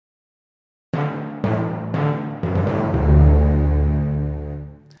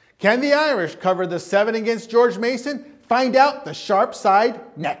Can the Irish cover the 7 against George Mason? Find out the sharp side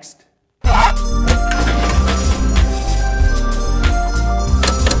next.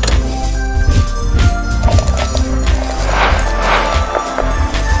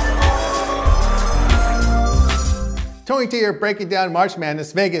 Tony T here, breaking down March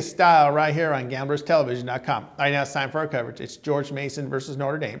Madness Vegas style right here on GamblersTelevision.com. All right, now it's time for our coverage. It's George Mason versus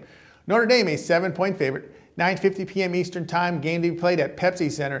Notre Dame. Notre Dame a 7-point favorite. 9:50 p.m. Eastern Time. Game to be played at Pepsi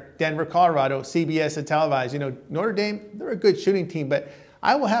Center, Denver, Colorado. CBS to televise. You know, Notre Dame, they're a good shooting team, but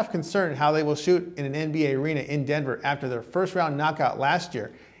I will have concern how they will shoot in an NBA arena in Denver after their first-round knockout last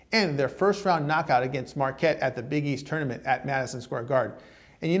year and their first-round knockout against Marquette at the Big East tournament at Madison Square Garden.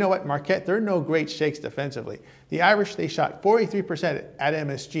 And you know what? Marquette, they're no great shakes defensively. The Irish, they shot 43% at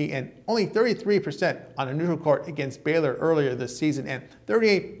MSG and only 33% on a neutral court against Baylor earlier this season and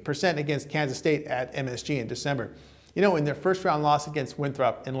 38% against Kansas State at MSG in December. You know, in their first round loss against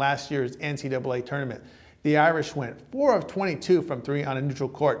Winthrop in last year's NCAA tournament, the Irish went 4 of 22 from 3 on a neutral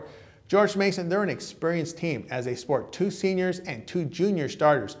court. George Mason, they're an experienced team as they sport 2 seniors and 2 junior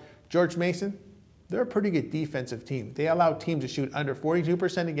starters. George Mason, they're a pretty good defensive team. They allow teams to shoot under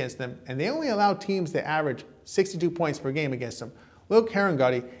 42% against them, and they only allow teams to average 62 points per game against them. Luke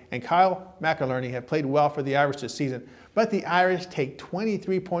Herringotty and Kyle McInerney have played well for the Irish this season, but the Irish take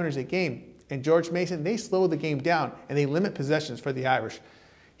 23-pointers a game, and George Mason, they slow the game down, and they limit possessions for the Irish.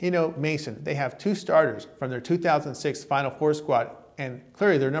 You know, Mason, they have 2 starters from their 2006 Final Four squad, and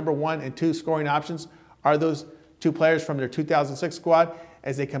clearly their number 1 and 2 scoring options are those 2 players from their 2006 squad,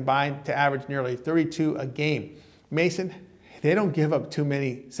 as they combine to average nearly 32 a game. Mason, they don't give up too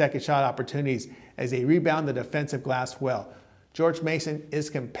many second shot opportunities as they rebound the defensive glass well. George Mason is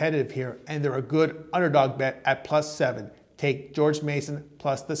competitive here, and they're a good underdog bet at +7. Take George Mason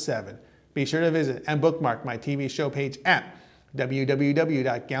plus the 7. Be sure to visit and bookmark my TV show page at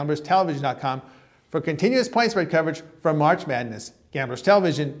www.gamblerstelevision.com for continuous point spread coverage from March Madness. Gamblers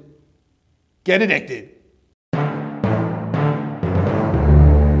Television, get addicted.